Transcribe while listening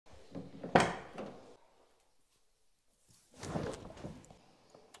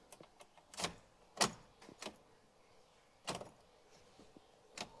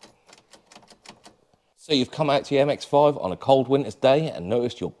So you've come out to your MX5 on a cold winter's day and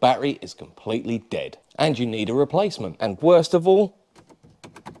noticed your battery is completely dead and you need a replacement. And worst of all,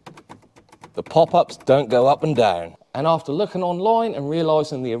 the pop-ups don't go up and down. And after looking online and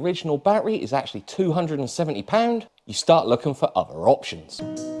realising the original battery is actually £270, you start looking for other options.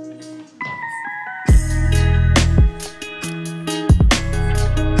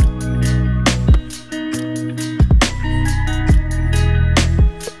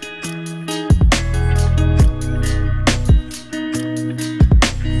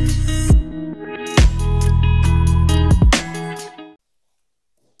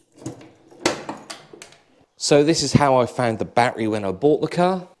 So this is how I found the battery when I bought the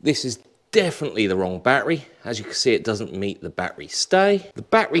car. This is definitely the wrong battery. As you can see, it doesn't meet the battery stay. The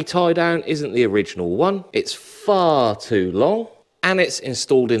battery tie down isn't the original one. It's far too long and it's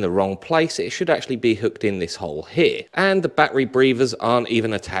installed in the wrong place. It should actually be hooked in this hole here. And the battery breathers aren't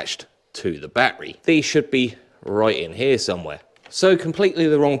even attached to the battery. These should be right in here somewhere. So completely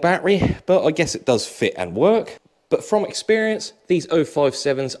the wrong battery, but I guess it does fit and work. But from experience, these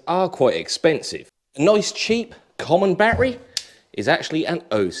 057s are quite expensive. A nice cheap common battery is actually an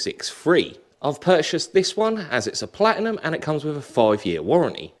 063. I've purchased this one as it's a platinum and it comes with a 5-year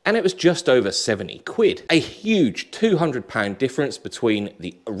warranty. And it was just over 70 quid. A huge £200 difference between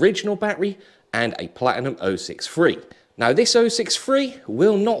the original battery and a platinum 063. Now this 063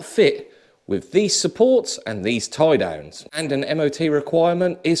 will not fit with these supports and these tie downs. And an MOT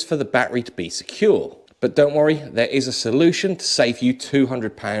requirement is for the battery to be secure. But don't worry, there is a solution to save you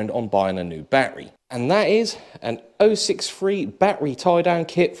 £200 on buying a new battery. And that is an 063 battery tie down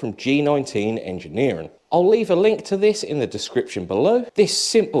kit from G19 Engineering. I'll leave a link to this in the description below. This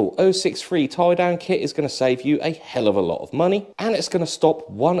simple 063 tie down kit is going to save you a hell of a lot of money and it's going to stop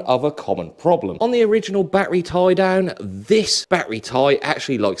one other common problem. On the original battery tie down, this battery tie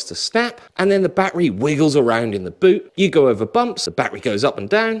actually likes to snap and then the battery wiggles around in the boot. You go over bumps, the battery goes up and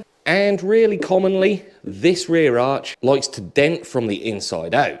down. And really commonly, this rear arch likes to dent from the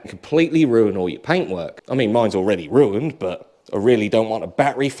inside out, completely ruin all your paintwork. I mean, mine's already ruined, but I really don't want a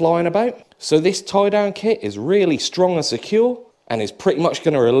battery flying about. So this tie-down kit is really strong and secure, and is pretty much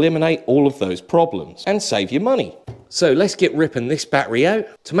going to eliminate all of those problems and save you money. So let's get ripping this battery out.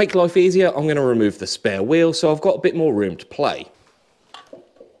 To make life easier, I'm going to remove the spare wheel, so I've got a bit more room to play.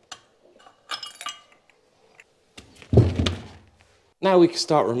 Now we can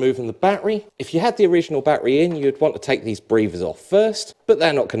start removing the battery. If you had the original battery in, you'd want to take these breathers off first, but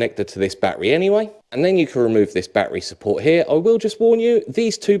they're not connected to this battery anyway. And then you can remove this battery support here. I will just warn you,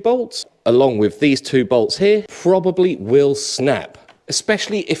 these two bolts, along with these two bolts here, probably will snap.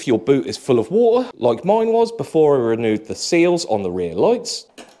 Especially if your boot is full of water, like mine was before I renewed the seals on the rear lights.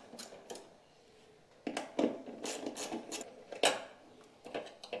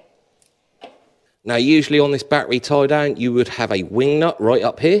 Now usually on this battery tie down you would have a wing nut right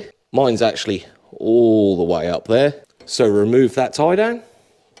up here. Mine's actually all the way up there. So remove that tie down.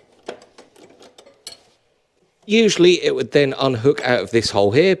 Usually it would then unhook out of this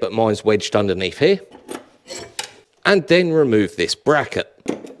hole here, but mine's wedged underneath here. And then remove this bracket.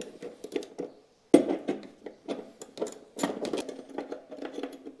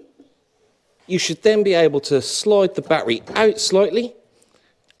 You should then be able to slide the battery out slightly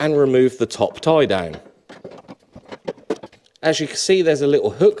and remove the top tie down. As you can see, there's a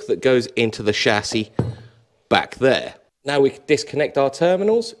little hook that goes into the chassis back there. Now we can disconnect our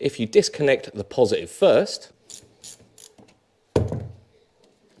terminals. If you disconnect the positive first,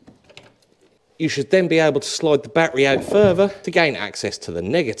 you should then be able to slide the battery out further to gain access to the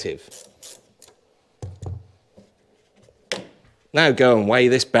negative. Now go and weigh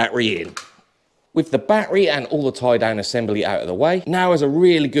this battery in. With the battery and all the tie down assembly out of the way, now is a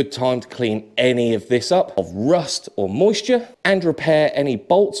really good time to clean any of this up of rust or moisture and repair any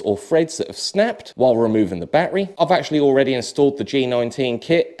bolts or threads that have snapped while removing the battery. I've actually already installed the G19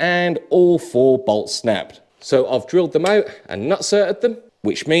 kit and all 4 bolts snapped. So I've drilled them out and nutserted them,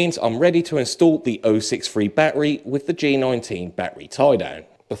 which means I'm ready to install the 063 battery with the G19 battery tie down.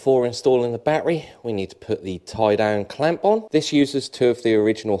 Before installing the battery, we need to put the tie-down clamp on. This uses 2 of the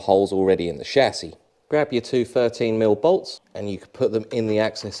original holes already in the chassis. Grab your 2 13mm bolts and you can put them in the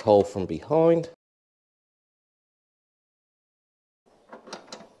access hole from behind.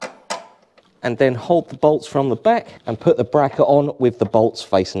 And then hold the bolts from the back and put the bracket on with the bolts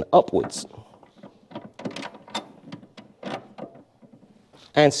facing upwards.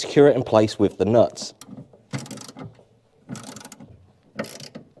 And secure it in place with the nuts.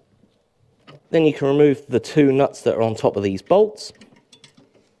 Then you can remove the 2 nuts that are on top of these bolts.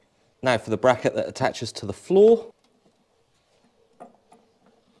 Now for the bracket that attaches to the floor.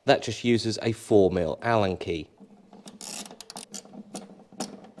 That just uses a 4mm Allen key.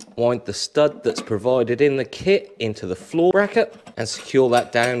 Wind the stud that's provided in the kit into the floor bracket and secure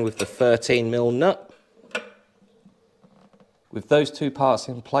that down with the 13mm nut. With those two parts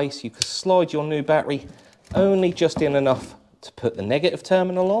in place, you can slide your new battery only just in enough to put the negative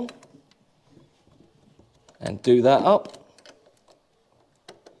terminal on, and do that up,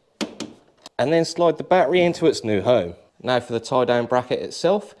 and then slide the battery into its new home. Now for the tie down bracket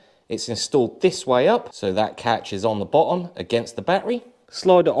itself, it's installed this way up, so that catch is on the bottom against the battery.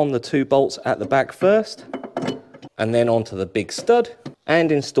 Slide it on the 2 bolts at the back first, and then onto the big stud,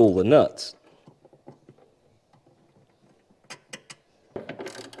 and install the nuts.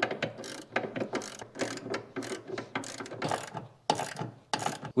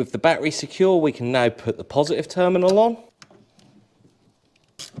 With the battery secure, we can now put the positive terminal on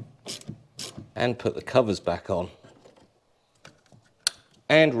and put the covers back on,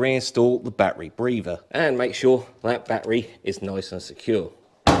 and reinstall the battery breather, and make sure that battery is nice and secure.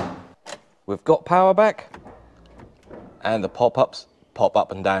 We've got power back, and the pop-ups pop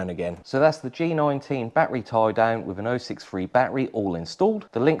up and down again. So that's the G19 battery tie down with an 063 battery all installed.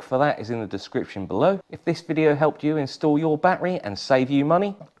 The link for that is in the description below. If this video helped you install your battery and save you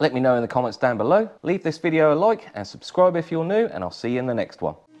money, let me know in the comments down below. Leave this video a like and subscribe if you're new, and I'll see you in the next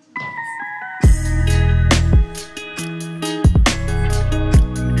one.